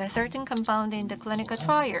a certain compound in the clinical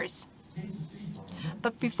trials.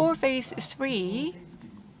 But before phase 3,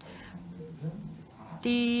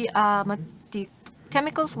 the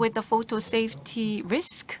chemicals with the photo safety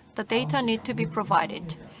risk, the data need to be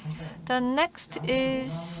provided. The next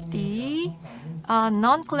is the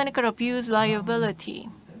non-clinical abuse liability.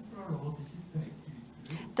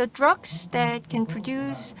 The drugs that can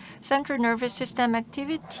produce central nervous system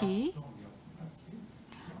activity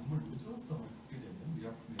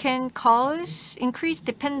can cause increased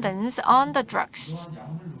dependence on the drugs.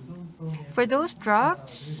 For those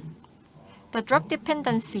drugs, the drug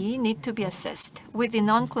dependency need to be assessed with the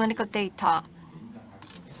non-clinical data.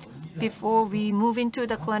 Before we move into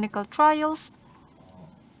the clinical trials,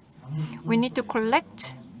 we need to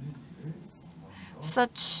collect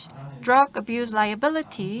such drug abuse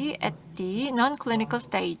liability at the non-clinical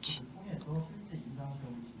stage.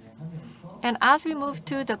 And as we move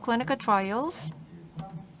to the clinical trials,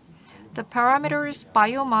 the parameters,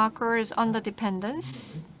 biomarkers on the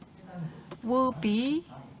dependence will be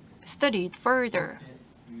studied further.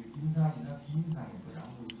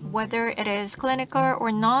 Whether it is clinical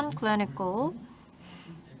or non-clinical,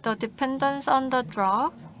 the dependence on the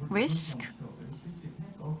drug risk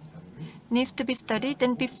needs to be studied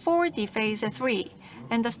and before the phase 3.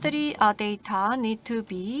 And the study data need to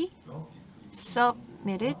be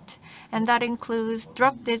submitted, and that includes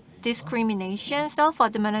drug discrimination,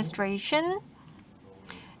 self-administration,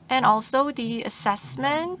 and also the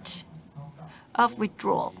assessment of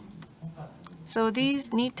withdrawal. So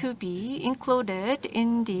these need to be included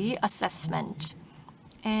in the assessment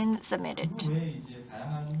and submitted.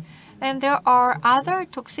 And there are other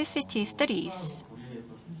toxicity studies.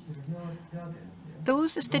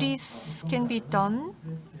 Those studies can be done,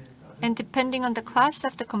 and depending on the class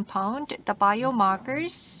of the compound, the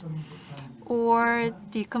biomarkers, or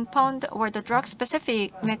the compound or the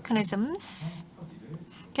drug-specific mechanisms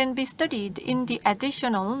can be studied in the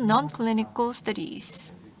additional non-clinical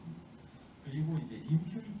studies.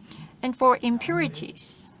 And for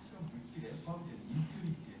impurities,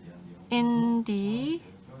 in the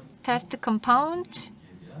test compound,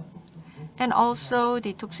 and also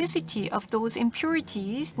the toxicity of those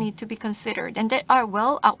impurities need to be considered, and they are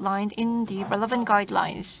well outlined in the relevant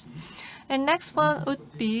guidelines. And next one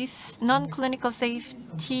would be non-clinical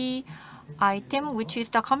safety item, which is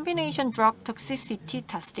the combination drug toxicity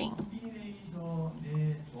testing.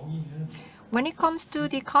 When it comes to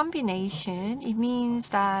the combination, it means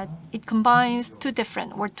that it combines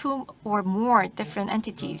two or more different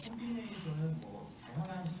entities.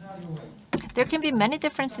 There can be many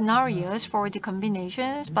different scenarios for the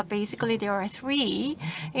combinations, but basically there are 3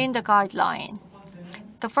 in the guideline.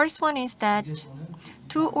 The first one is that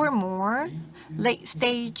 2 or more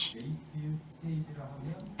late-stage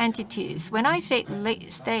entities. When I say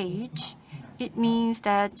late stage, it means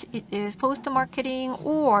that it is post-marketing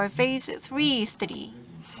or phase 3 study.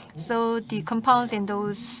 So the compounds in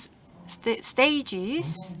those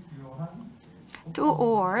stages, 2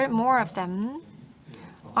 or more of them,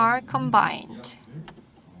 are combined.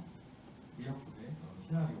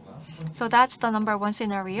 So that's the number 1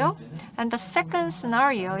 scenario. And the second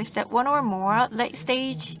scenario is that 1 or more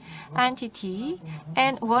late-stage entity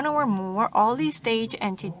and 1 or more early-stage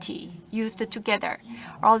entity used together.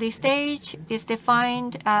 Early stage is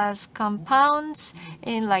defined as compounds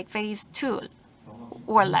in like phase 2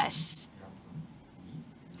 or less,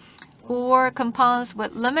 or compounds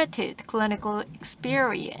with limited clinical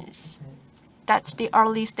experience. That's the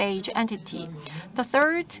early stage entity. The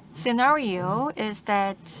third scenario is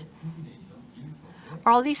that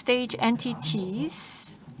early stage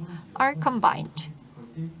entities are combined.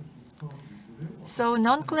 So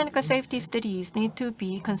non-clinical safety studies need to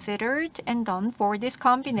be considered and done for these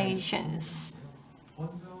combinations.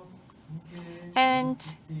 And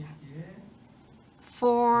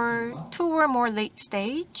for 2 or more late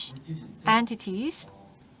stage entities,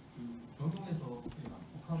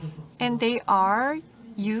 and they are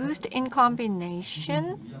used in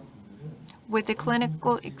combination with the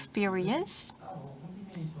clinical experience,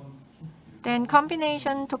 then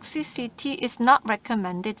combination toxicity is not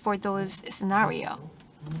recommended for those scenarios.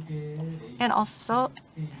 And also,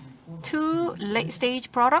 2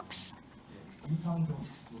 late-stage products,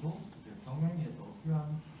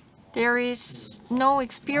 there is no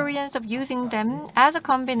experience of using them as a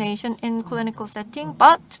combination in clinical setting,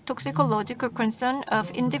 but toxicological concern of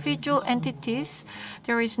individual entities,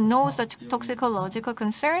 there is no such toxicological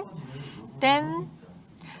concern, then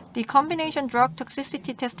the combination drug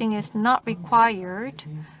toxicity testing is not required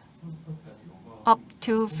up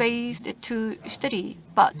to phase 2 study.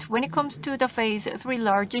 But when it comes to the phase 3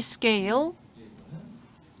 larger scale,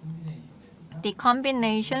 the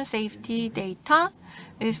combination safety data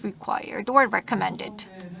is required or recommended.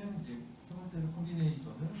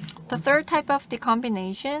 The third type of the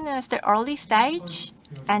combination is the early stage.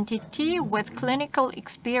 entity with clinical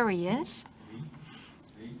experience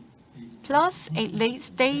plus a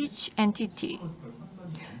late-stage entity,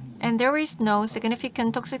 and there is no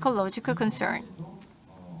significant toxicological concern.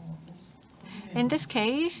 In this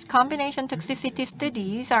case, combination toxicity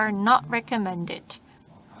studies are not recommended.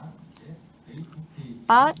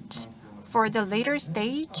 But for the later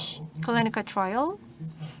stage clinical trial,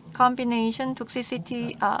 combination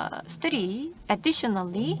toxicity study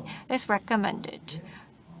additionally is recommended.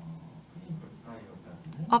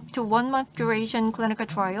 Up to 1 month duration clinical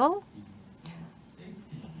trial,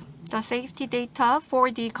 the safety data for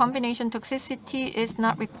the combination toxicity is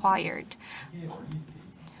not required.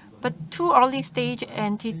 But two early stage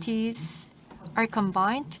entities are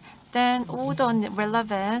combined, then all the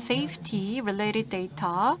relevant safety related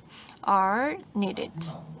data are needed.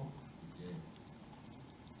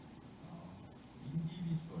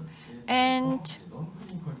 And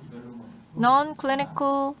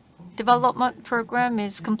non-clinical development program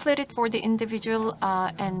is completed for the individual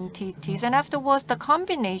entities, and afterwards the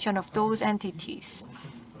combination of those entities.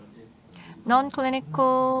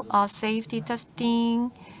 Non-clinical safety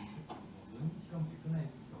testing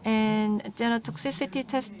and genotoxicity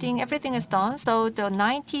testing, everything is done. So the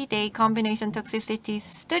 90-day combination toxicity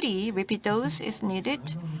study, repeat dose, is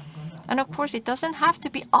needed. And of course, it doesn't have to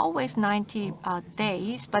be always 90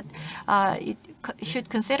 days, but it should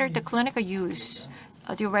consider the clinical use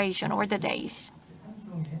duration or the days.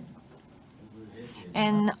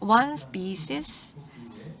 And one species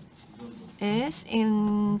is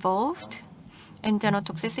involved in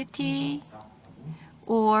genotoxicity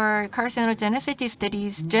or carcinogenicity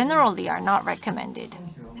studies generally are not recommended.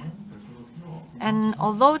 And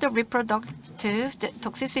although the reproductive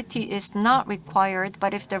toxicity is not required,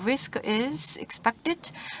 but if the risk is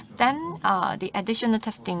expected, then the additional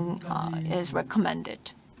testing is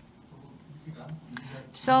recommended.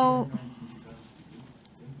 So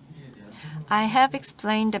I have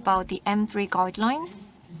explained about the M3 guideline,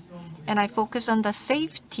 and I focus on the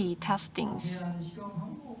safety testings.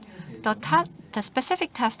 The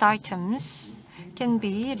specific test items can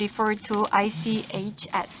be referred to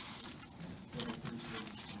ICHS.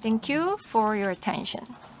 Thank you for your attention.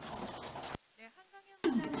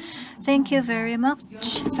 Thank you very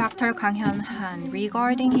much, Dr. Kang-Hyun.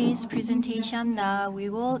 Regarding his presentation, now we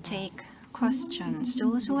will take questions.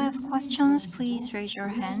 Those who have questions, please raise your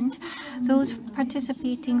hand. Those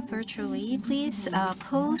participating virtually, please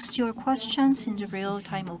post your questions in the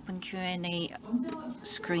real-time open Q&A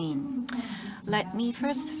screen. Let me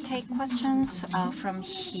first take questions from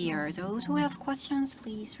here. Those who have questions,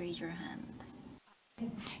 please raise your hand.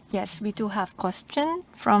 Yes, we do have question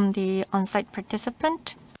from the on-site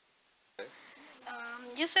participant.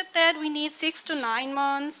 You said that we need 6 to 9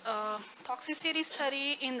 months toxicity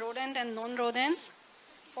study in rodent and non-rodents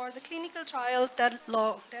for the clinical trials that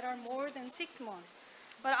are more than 6 months.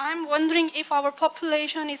 But I'm wondering if our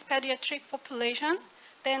population is pediatric population,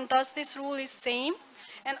 then does this rule is same?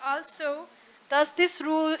 And also, does this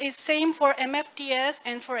rule is same for MFDS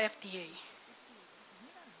and for FDA?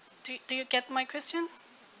 Do you get my question?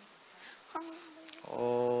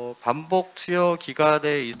 반복 투여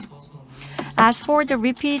기간에 있어서 As for the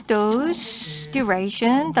repeat dose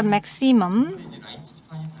duration, the maximum,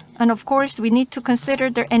 and of course we need to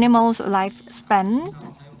consider the animal's lifespan.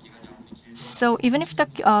 So even if the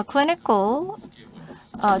clinical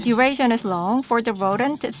duration is long, for the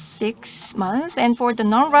rodent it's 6 months, and for the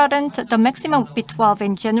non-rodent the maximum would be 12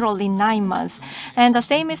 and generally 9 months. And the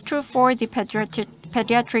same is true for the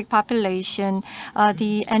pediatric population.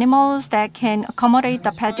 The animals that can accommodate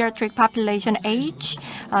the pediatric population age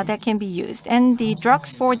that can be used. And the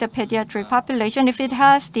drugs for the pediatric population, if it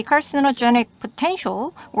has the carcinogenic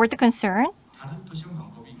potential or the concern,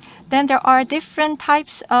 then there are different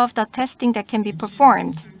types of the testing that can be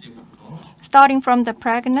performed. Starting from the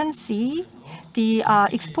pregnancy, the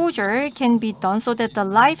exposure can be done so that the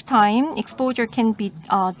lifetime exposure can be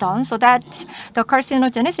done so that the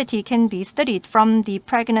carcinogenicity can be studied from the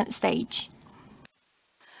pregnant stage.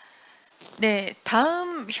 네,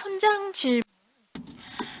 다음 현장 질문.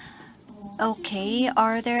 Okay,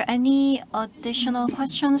 are there any additional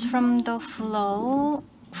questions from the floor?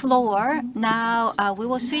 Now we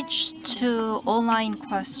will switch to online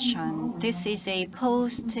question. This is a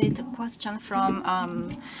posted question from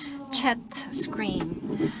chat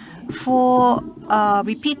screen. For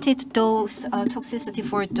repeated dose toxicity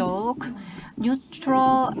for dog,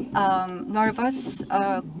 neutral nervous,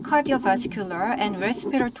 cardiovascular, and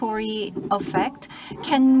respiratory effect,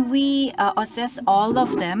 can we assess all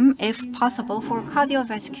of them if possible for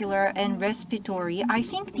cardiovascular and respiratory? I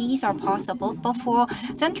think these are possible, but for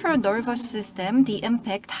central nervous system, the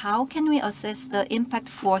impact, how can we assess the impact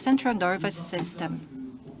for central nervous system?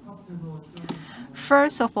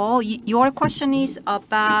 First of all, your question is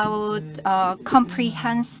about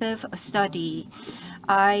comprehensive study.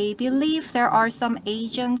 I believe there are some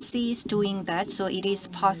agencies doing that, so it is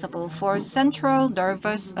possible. For central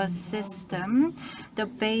nervous system, the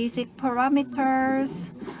basic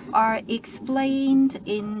parameters are explained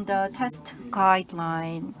in the test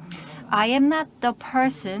guideline. I am not the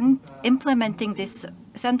person implementing this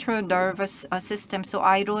central nervous system, so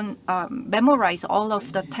I don't memorize all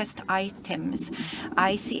of the test items.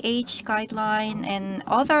 ICH guideline and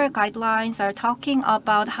other guidelines are talking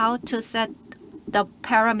about how to set the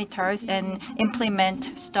parameters and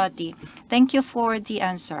implement study. Thank you for the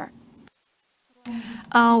answer.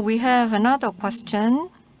 We have another question.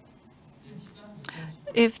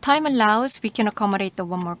 If time allows, we can accommodate the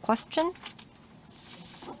one more question.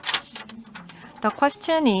 The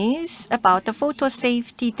question is about the photo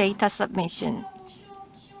safety data submission.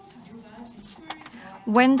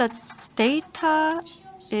 When the data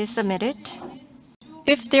is submitted,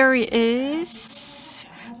 if there is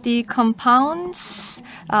the compounds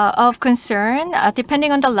of concern,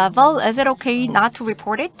 depending on the level, is it okay not to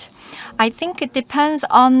report it? I think it depends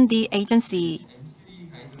on the agency.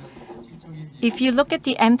 If you look at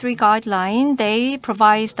the M3 guideline, they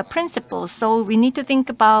provide the principles, so we need to think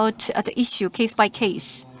about the issue case by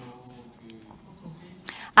case.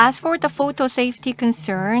 As for the photo safety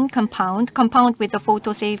concern compound with the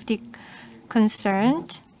photo safety concern,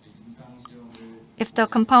 if the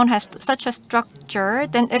compound has such a structure,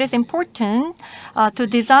 then it is important to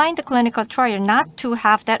design the clinical trial not to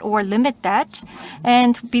have that or limit that.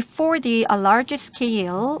 And before the larger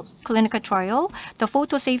scale clinical trial, the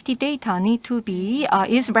photo safety data need to be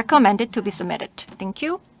is recommended to be submitted. Thank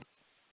you.